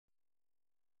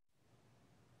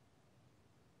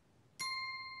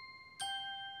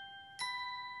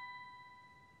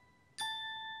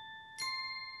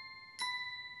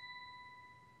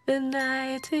The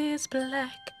night is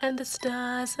black and the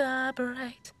stars are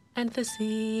bright, and the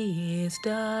sea is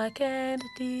dark and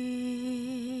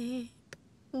deep.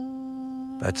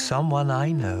 But someone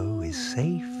I know is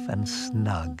safe and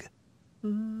snug,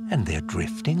 and they're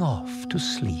drifting off to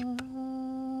sleep.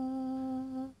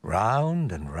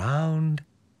 Round and round,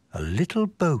 a little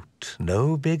boat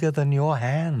no bigger than your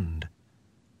hand,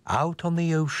 out on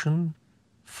the ocean,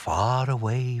 far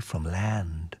away from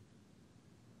land.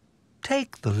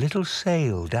 Take the little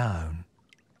sail down,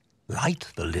 light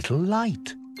the little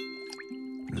light.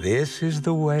 This is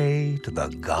the way to the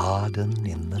garden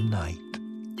in the night.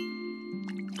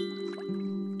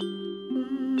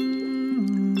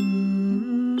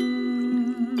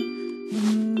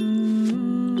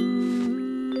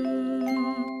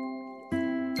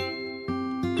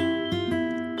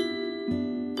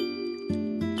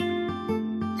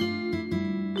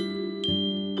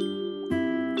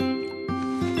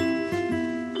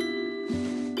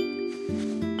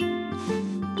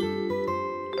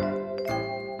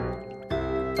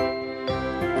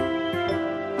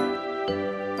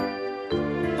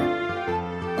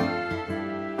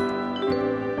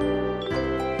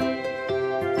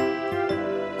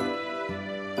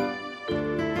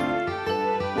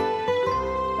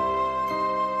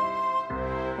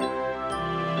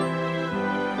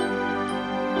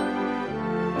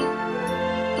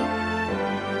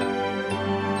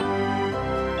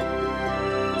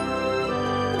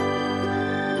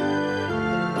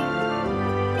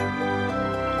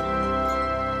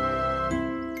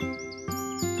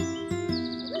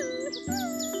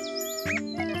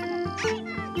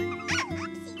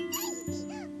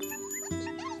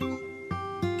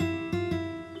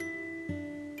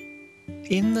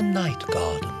 In the night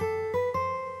garden.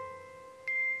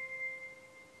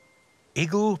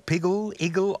 Igglepiggle,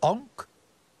 Iggleonk,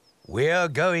 we're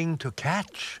going to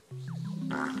catch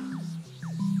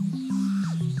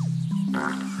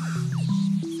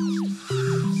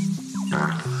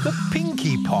the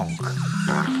Pinky Ponk.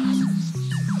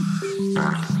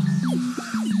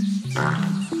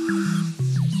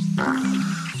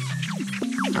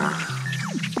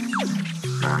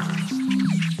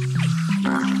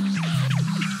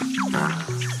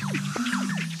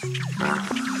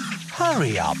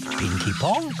 Hurry up, Pinky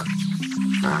Ponk.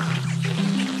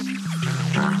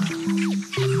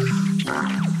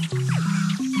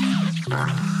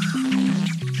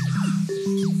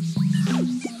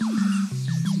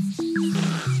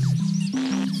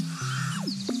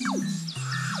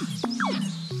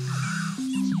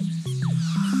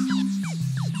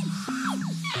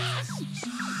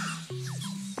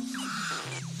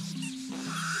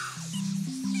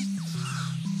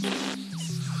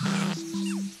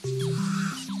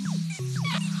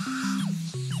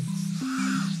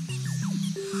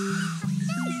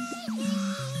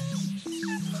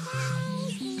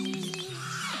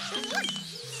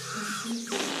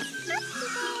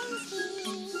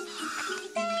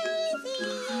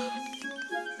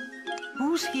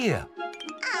 Who's here?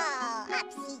 Oh,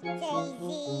 Upsy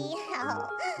Daisy. Oh.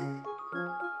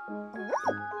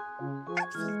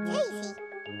 Upsy Daisy.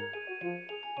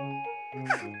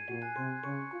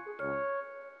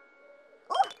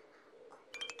 Oh.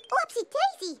 Oh, Upsy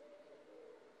Daisy.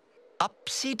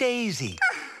 Upsy Daisy.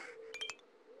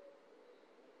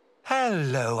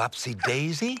 Hello, Upsy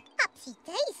Daisy. Upsy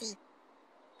Daisy.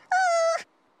 Oh.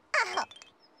 Oh.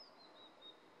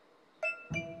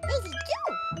 Daisy do.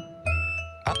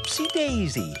 Upsy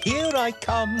Daisy, here I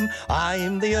come.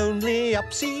 I'm the only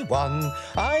Upsy one.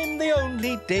 I'm the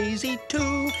only Daisy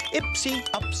too. Ipsy,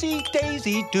 Upsy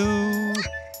Daisy do.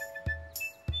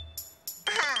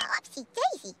 Oh, Upsy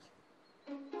Daisy.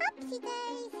 Upsy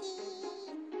Daisy.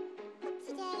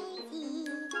 Upsy Daisy.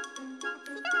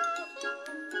 Upsy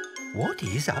Daisy. What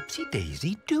is Upsy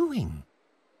Daisy doing?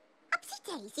 Upsy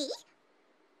Daisy?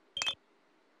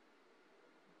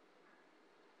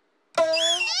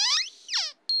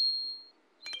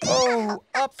 Oh,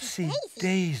 Upsy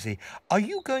Daisy, are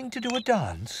you going to do a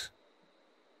dance?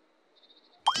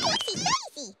 Upsy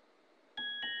Daisy.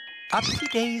 Upsy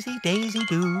Daisy, Daisy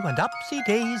do, and Upsy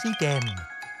Daisy den.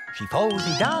 She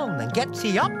fallsy down and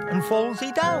getsy up and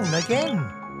fallsy down again.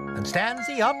 And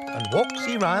standsy up and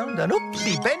walksy round and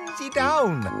oopsy bendsy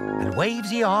down. And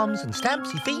wavesy arms and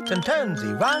stampsy feet and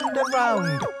turnsy round and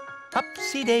round.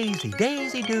 Upsy Daisy,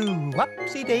 Daisy do,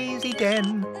 Upsy Daisy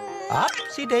den.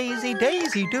 Upsy Daisy,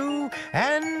 Daisy do,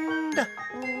 and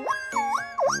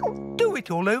do it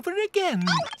all over again.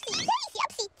 Upsy Daisy,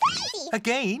 Upsy Daisy.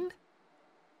 Again.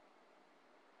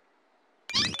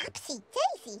 Upsy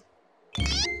Daisy.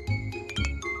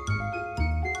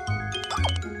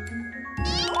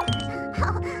 Oh,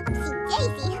 Upsy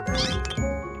Daisy.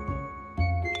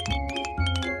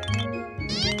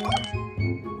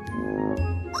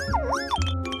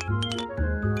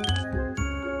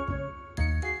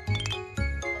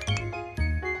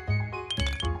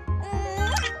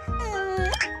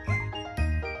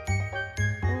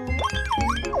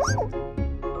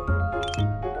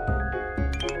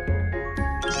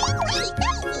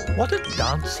 What a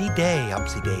dancy day,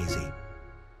 Upsy Daisy.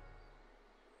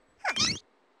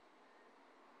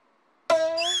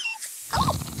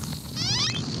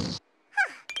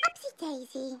 Upsy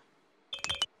Daisy.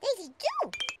 Daisy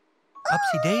do.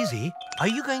 Upsy Daisy, are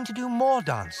you going to do more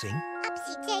dancing?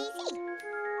 Upsy Daisy.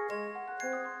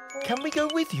 Can we go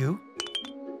with you?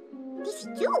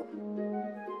 Daisy do.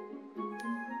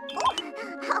 Oh.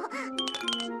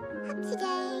 Upsy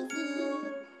Daisy.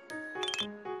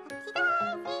 Upsy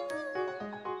Daisy.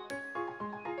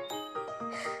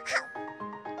 How?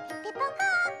 Pinky Ponk.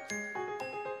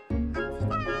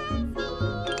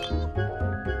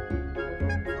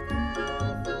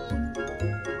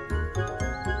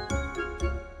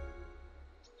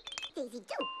 Daisy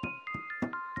do.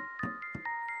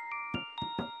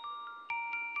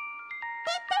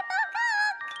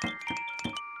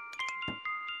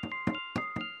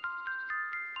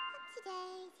 Upsy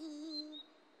Daisy. Upsy Daisy.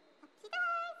 Upsy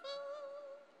Daisy.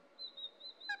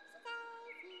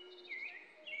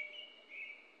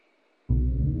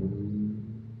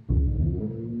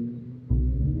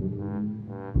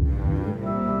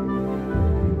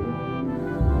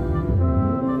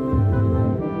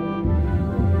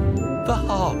 The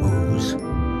HaaHoos.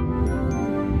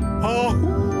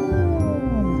 HaaHoo!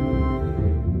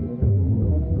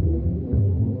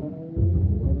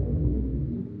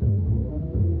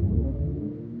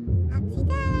 Upsy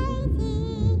Daisy.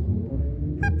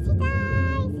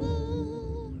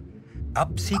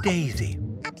 Upsy Daisy.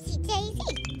 Upsy Daisy.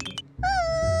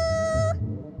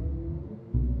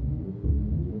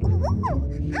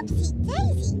 Upsy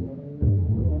Daisy.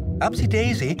 Upsy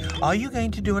Daisy, are you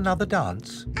going to do another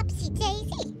dance? Upsy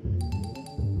Daisy.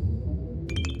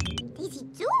 Daisy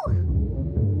do.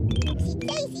 Upsy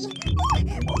Daisy.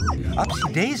 Upsy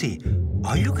Daisy,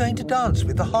 are you going to dance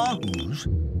with the HaaHoos?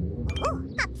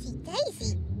 Upsy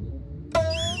Daisy.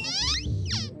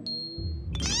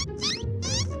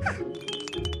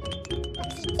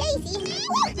 Upsy Daisy.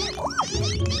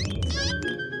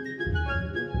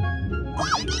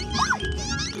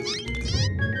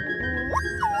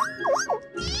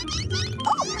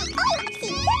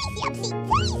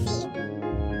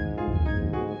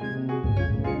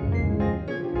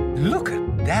 Look at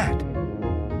that!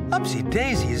 Upsy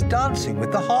Daisy is dancing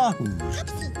with the HaaHoos.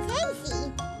 Upsy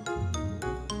Daisy.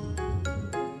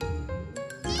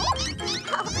 Upsy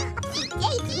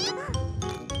Daisy.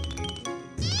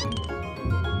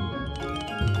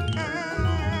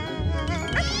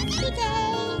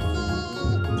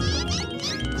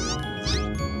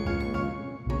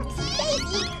 Upsy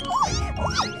Daisy.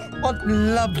 What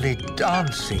lovely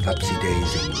dancing, Upsy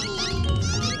Daisy.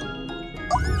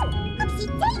 Upsy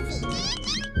Daisy.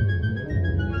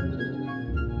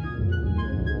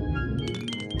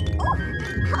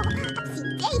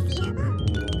 Upsy Daisy.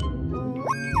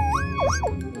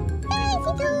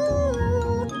 Daisy do.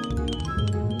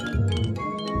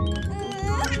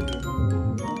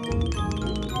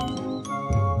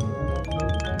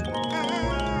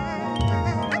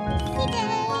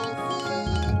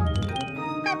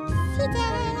 Upsy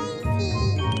Daisy.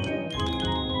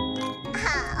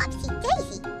 Upsy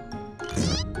Daisy.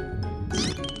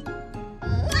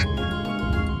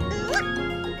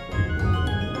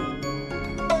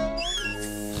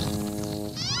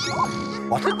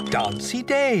 What a dancy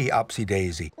day, Upsy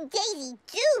Daisy. Daisy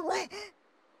do.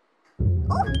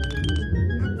 Upsy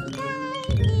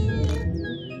Daisy.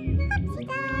 Upsy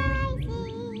Daisy.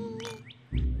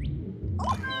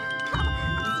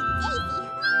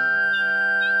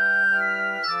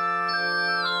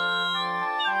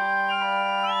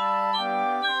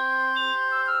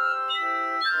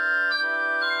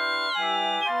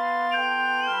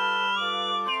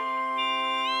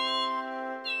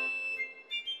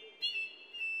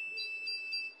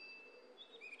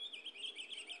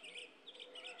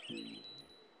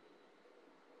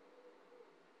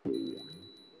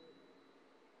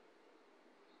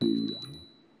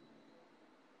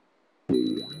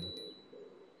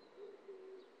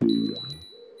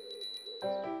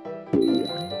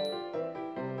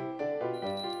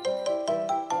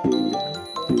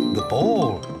 The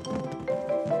ball.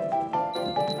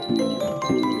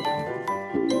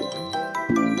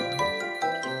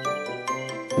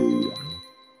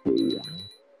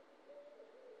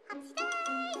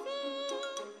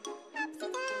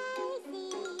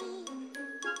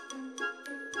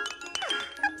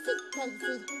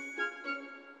 Daisy.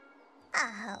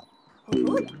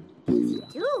 Oh, Daisy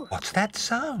do. What's that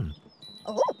sound?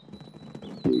 Oh.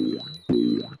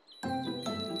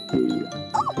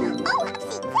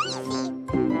 Upsy Daisy.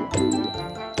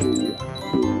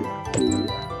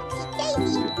 Upsy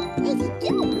Daisy. Daisy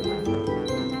do.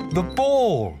 The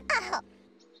ball. Oh.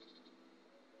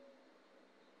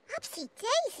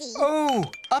 Oh,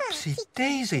 Upsy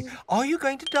Daisy, are you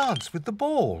going to dance with the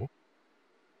ball?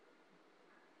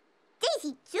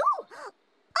 Daisy too?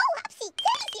 Oh, Upsy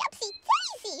Daisy, Upsy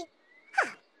Daisy!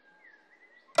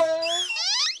 Oh,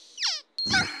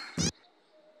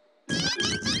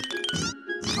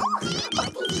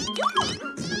 Daisy too!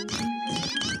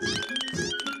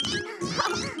 Oh,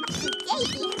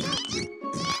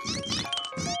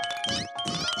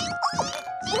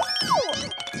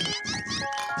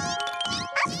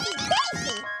 Upsy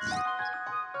Daisy!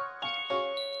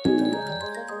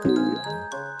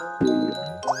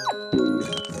 Oh,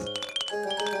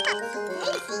 Upsy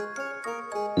Daisy!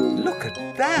 Look at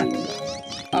that!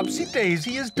 Upsy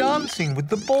Daisy is dancing with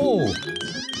the ball.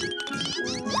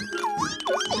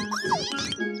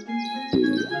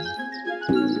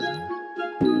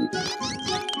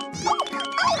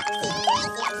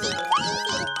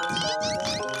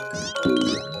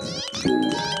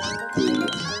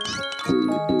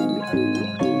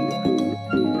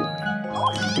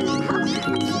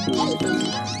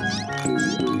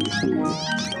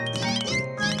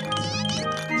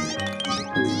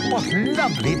 What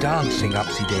lovely dancing,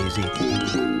 Upsy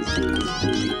Daisy.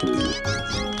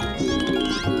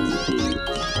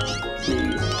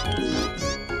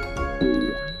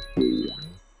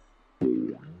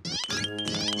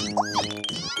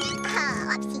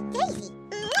 Upsy Daisy.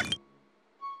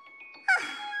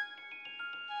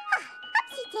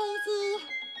 Upsy Daisy.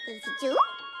 Daisy too?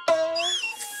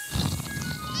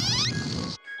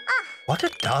 What a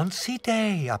dancy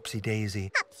day, Upsy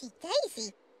Daisy. Upsy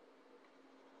Daisy.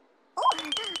 Oh,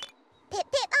 pip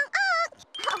pip oh.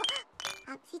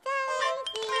 Upsy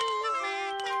Daisy.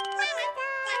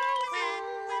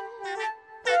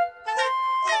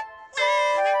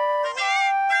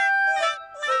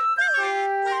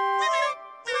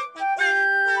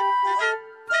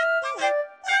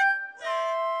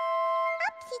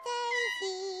 Upsy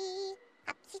Daisy.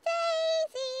 Upsy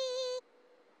Daisy.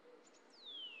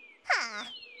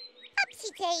 Upsy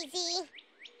Daisy.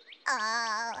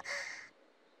 Oh.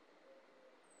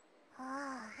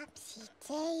 Oh, Upsy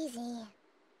Daisy.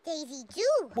 Daisy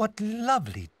too. What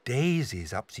lovely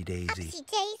daisies, Upsy Daisy. Upsy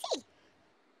Daisy.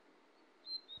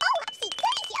 Oh, Upsy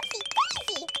Daisy, Upsy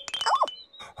Daisy. Oh,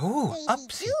 Oh, Daisy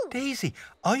Upsy too. Daisy,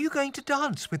 are you going to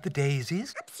dance with the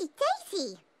daisies? Upsy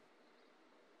Daisy.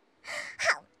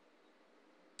 How?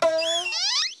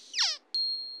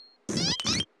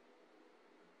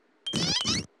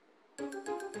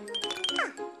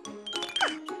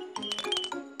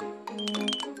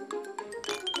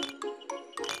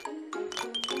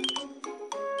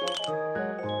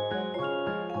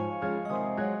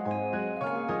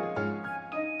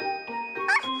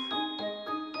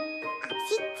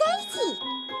 Upsy Daisy.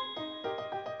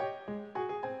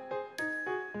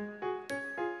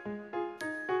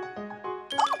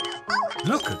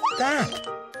 Look at that!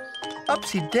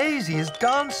 Upsy Daisy is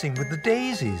dancing with the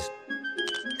daisies.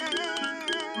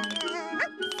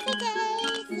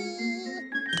 Upsy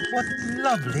Daisy. What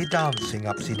lovely dancing,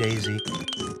 Upsy Daisy.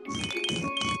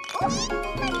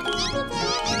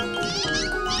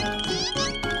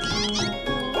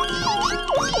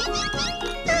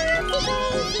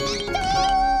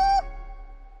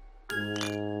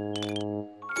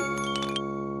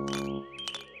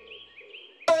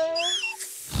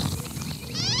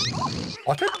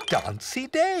 What a dancy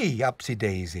day, Upsy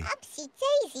Daisy. Upsy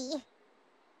Daisy.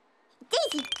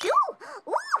 Daisy too.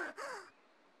 Ooh.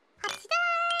 Upsy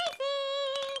Daisy.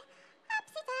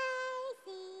 Upsy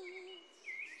Daisy.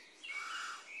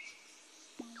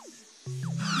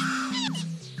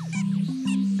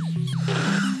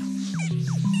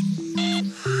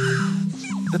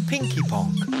 The Pinky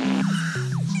Ponk.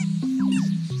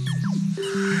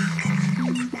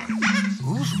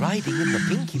 Who's riding in the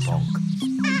Pinky Ponk?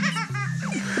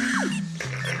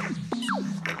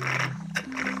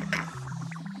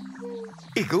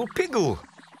 Igglepiggle.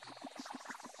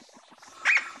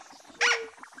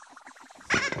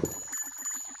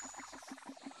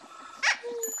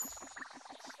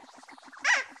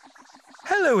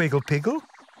 Hello, Igglepiggle.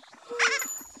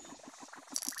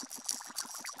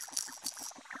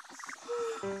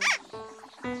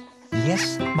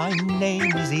 Yes, my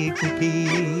name is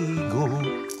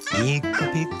Igglepiggle.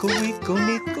 Igglepiggle, wiggle,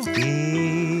 nickle,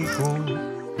 wiggle.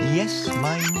 Yes,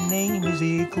 my name is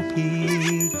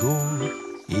Igglepiggle.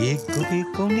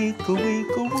 Igglepiggle, nickle,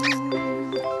 wiggle, woo.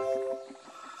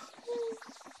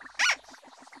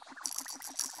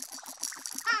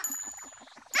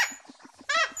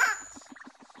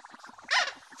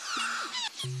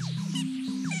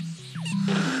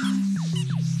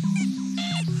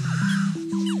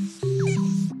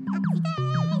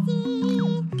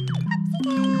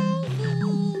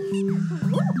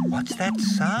 that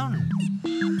sound?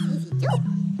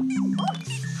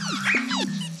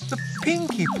 The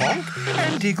Pinky Ponk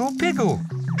and Igglepiggle.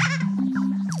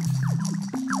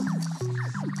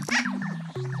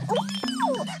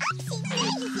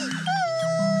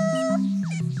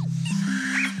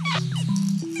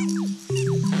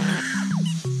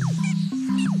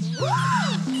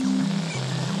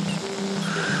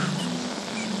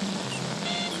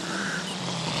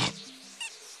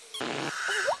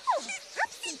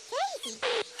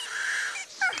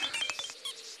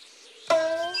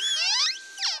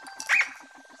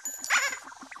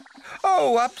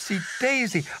 Oh, Upsy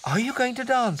Daisy, are you going to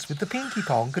dance with the Pinky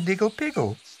Ponk and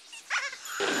Igglepiggle?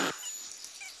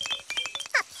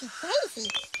 Upsy Daisy,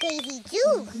 Daisy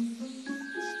do.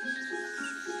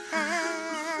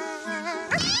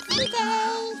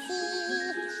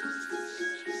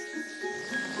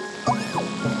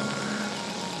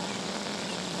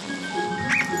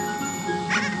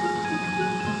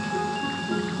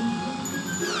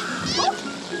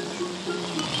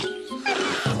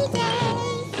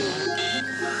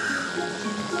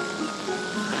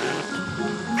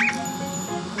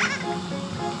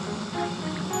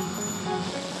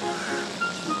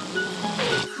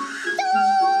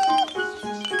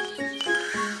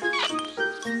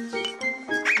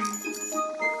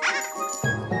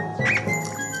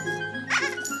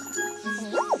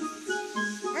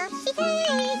 Upsy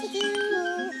Daisy.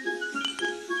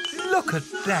 Look at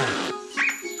that.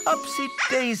 Upsy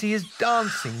Daisy is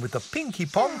dancing with the Pinky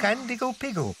Ponk and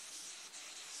Igglepiggle.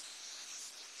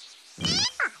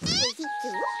 Daisy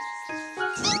do.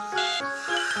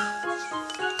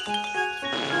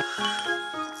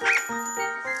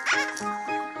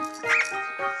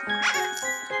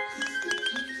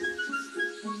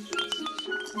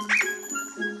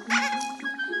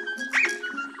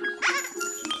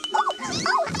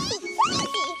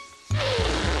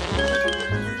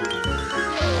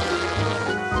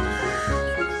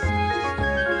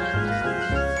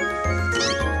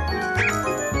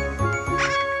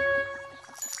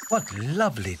 What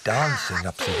lovely dancing,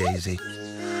 Upsy Daisy.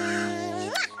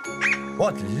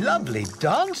 What lovely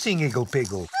dancing,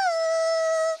 Igglepiggle.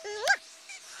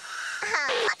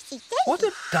 Upsy Daisy. What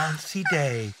a dancy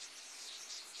day.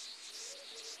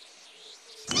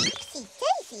 Upsy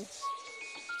Daisy.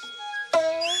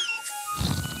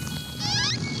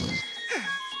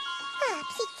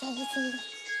 Upsy Daisy.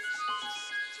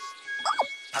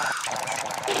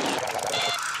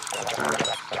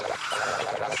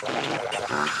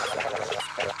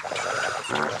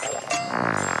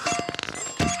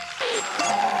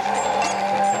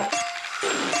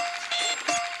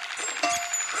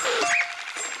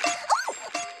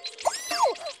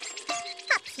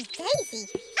 Upsy Daisy.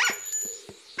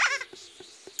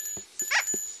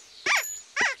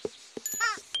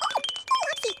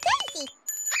 Upsy Daisy.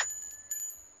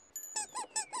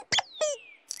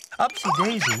 Upsy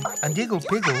Daisy and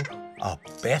Igglepiggle are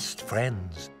best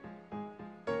friends.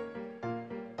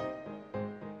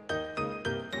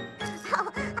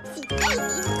 Upsy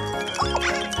Daisy.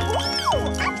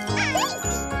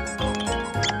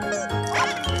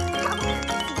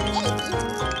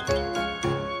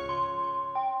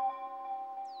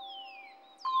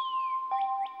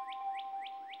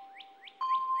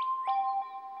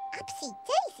 Upsy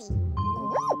Daisy. Upsy Daisy.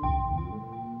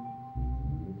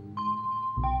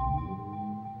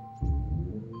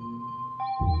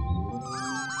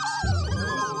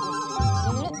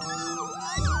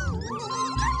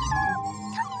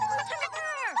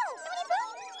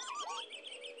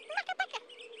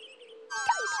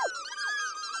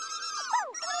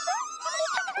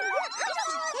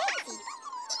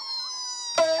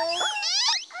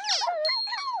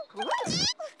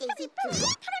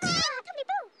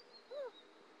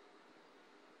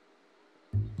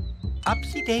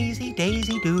 Upsy Daisy,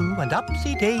 Daisy do, and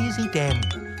Upsy Daisy den.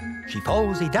 She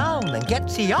falls down and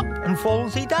gets up and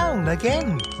falls down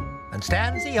again. And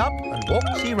stands up and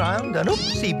walks round and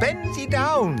upsy bends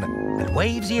down. And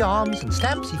waves arms and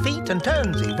stamps feet and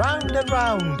turns round and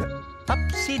round.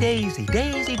 Upsy Daisy,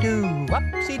 Daisy do,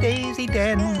 Upsy Daisy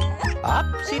den.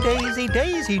 Upsy Daisy,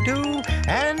 Daisy do,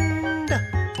 and...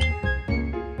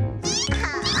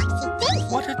 Upsy Daisy.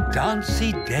 What a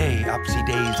dancy day, Upsy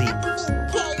Daisy. Upsy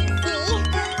Daisy.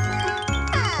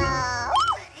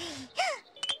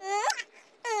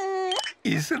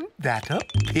 Isn't that a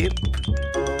pip?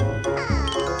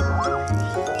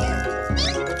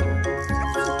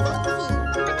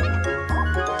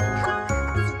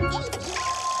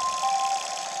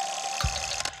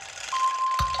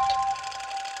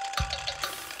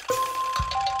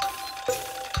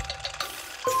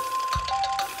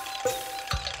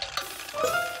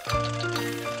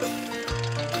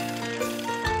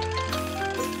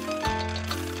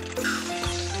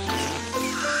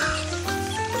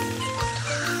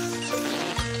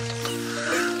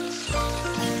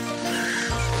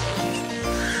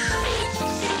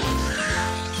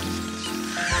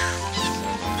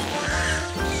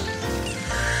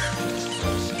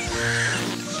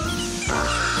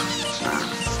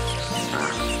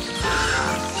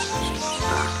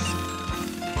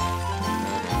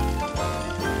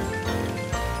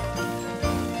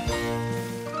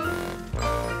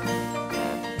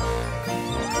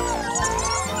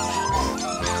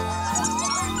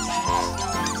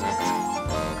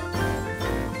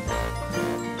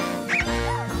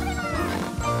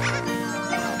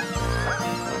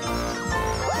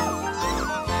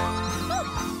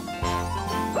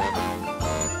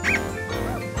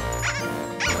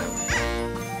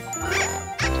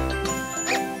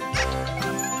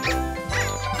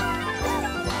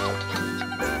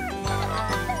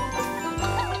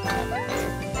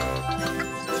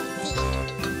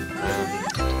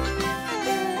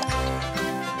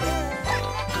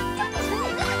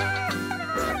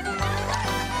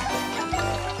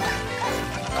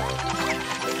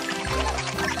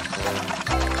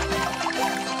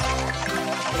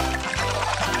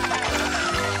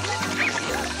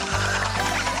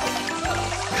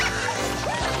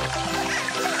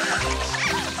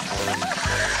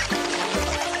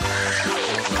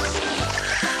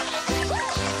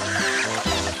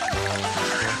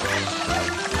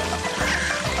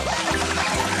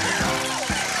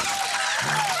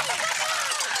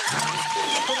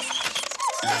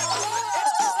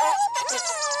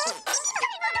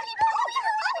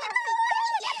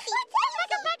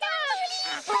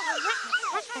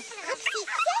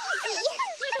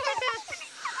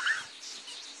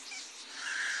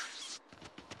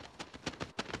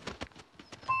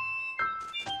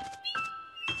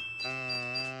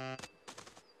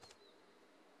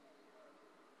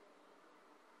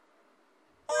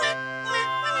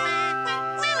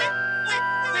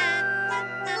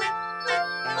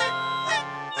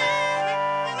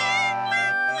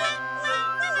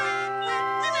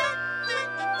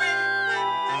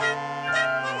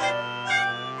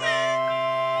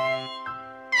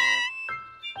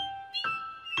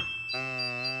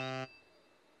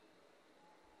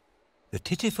 The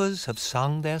Tittifers have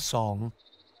sung their song.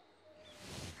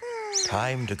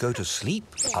 Time to go to sleep,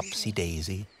 Upsy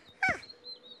Daisy.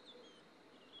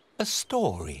 A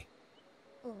story.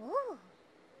 Ooh.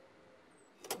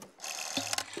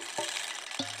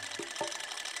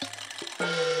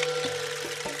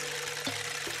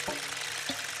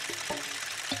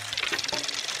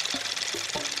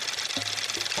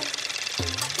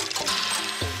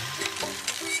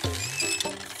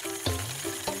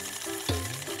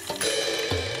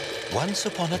 Once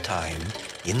upon a time,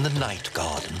 in the night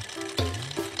garden,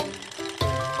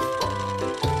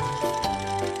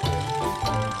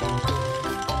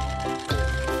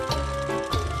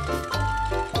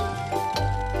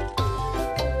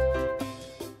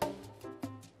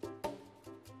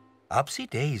 Upsy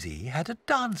Daisy had a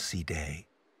Dancy day.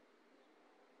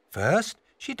 First,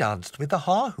 she danced with the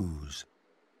HaaHoos.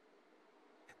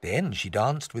 Then she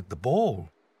danced with the ball.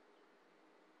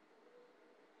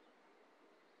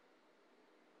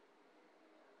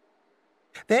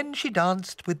 Then she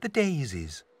danced with the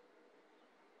daisies.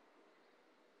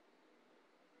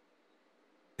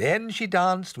 Then she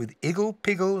danced with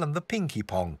Igglepiggle and the Pinky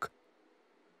Ponk.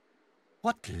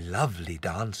 What lovely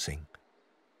dancing!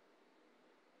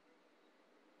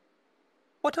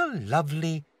 What a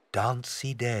lovely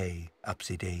dancy day,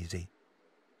 Upsy Daisy.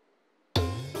 Oh,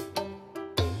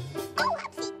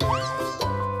 Upsy Daisy!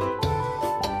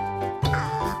 Ah,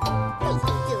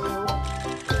 Daisy too.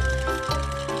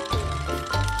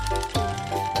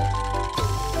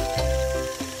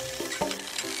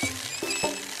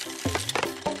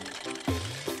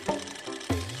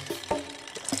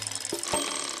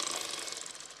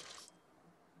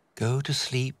 Go to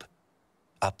sleep,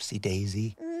 Upsy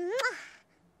Daisy.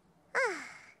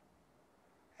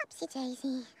 Upsy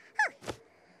Daisy.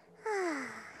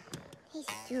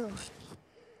 Daisy too.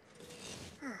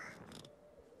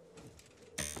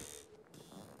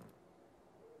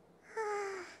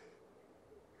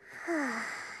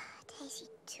 Daisy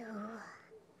too.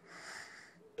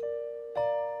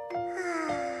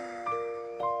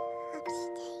 Upsy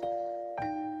Daisy.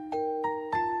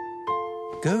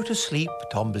 Go to sleep,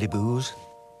 Tombliboos.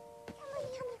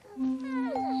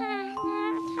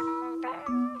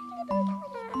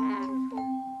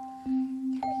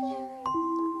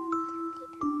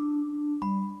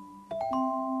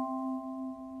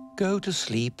 Go to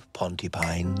sleep,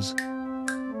 Pontypines.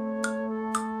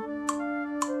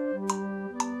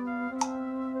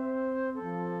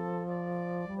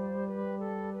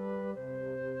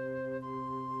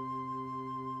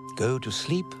 Go to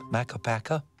sleep, Makka.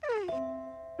 Pakka.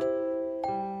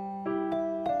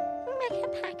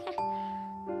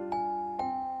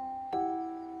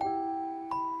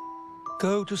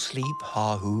 Go to sleep,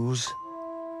 HaaHoos.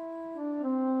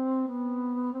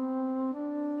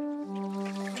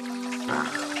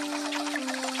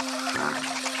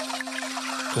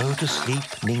 Go to sleep,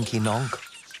 Ninky Nonk.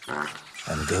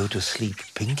 And go to sleep,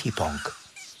 Pinky Ponk.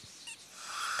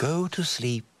 Go to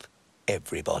sleep,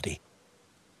 everybody.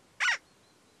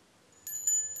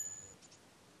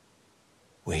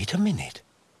 Wait a minute.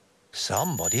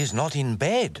 Somebody's not in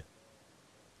bed.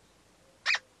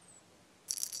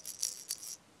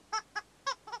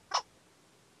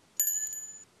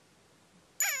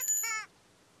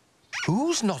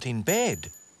 Who's not in bed?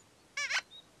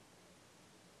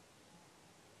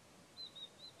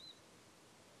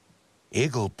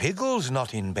 Igglepiggle's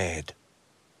not in bed.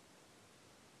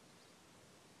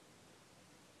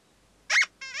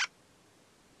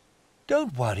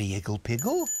 Don't worry,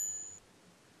 Igglepiggle.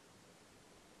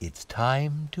 It's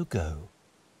time to go.